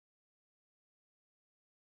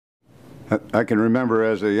I can remember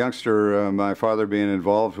as a youngster my father being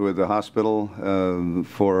involved with the hospital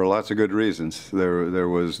for lots of good reasons. There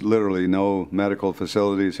was literally no medical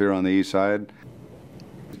facilities here on the east side.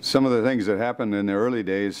 Some of the things that happened in the early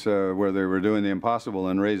days where they were doing the impossible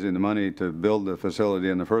and raising the money to build the facility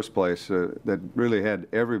in the first place that really had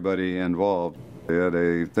everybody involved. They had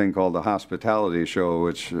a thing called the hospitality show,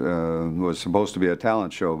 which was supposed to be a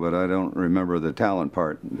talent show, but I don't remember the talent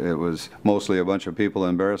part. It was mostly a bunch of people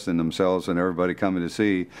embarrassing themselves and everybody coming to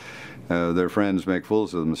see their friends make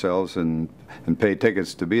fools of themselves and pay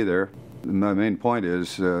tickets to be there. My main point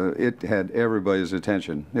is it had everybody's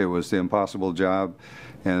attention. It was the impossible job,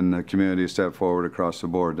 and the community stepped forward across the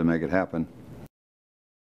board to make it happen.